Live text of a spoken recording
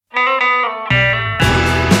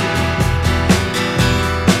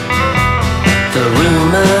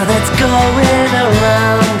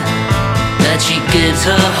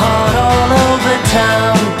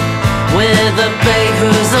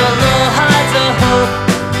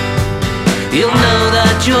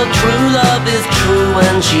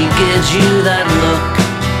when she gives you that look.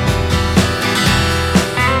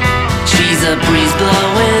 She's a breeze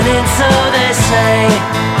blowing in, so they say.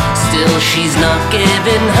 Still she's not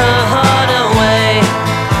giving her heart away.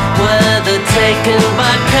 Whether taken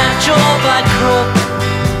by catch or by crook,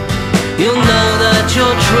 you'll know that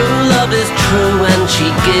your true love is true when she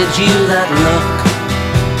gives you that look.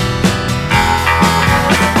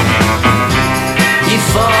 You've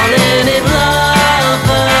fallen in love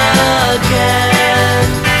again,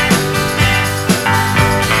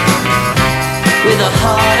 with a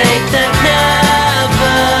heartache that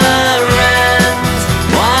never ends.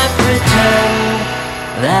 Why pretend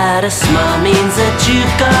that a smile means that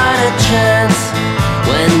you've got a chance,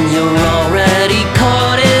 when you're already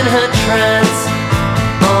caught in her trance?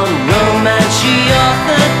 On romance she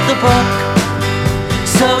authored the book,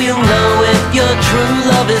 so you'll know if your true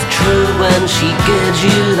love is true when she gives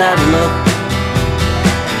you that look.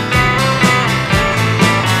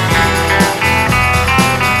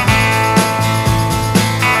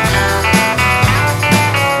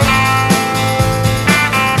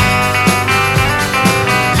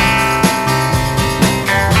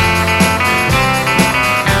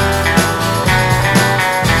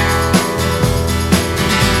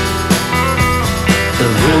 The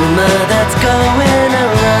rumor that's going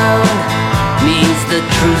around means the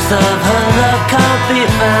truth of her love can't be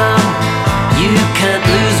found. You can't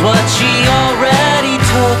lose what she already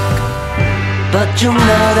took, but you'll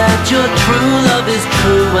know that your true love is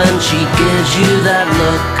true when she gives you that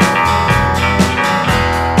look.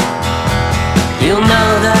 You'll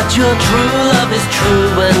know that your true love is true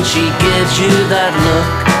when she gives you that look.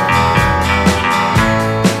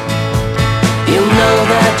 You'll know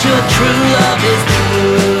that your true love is true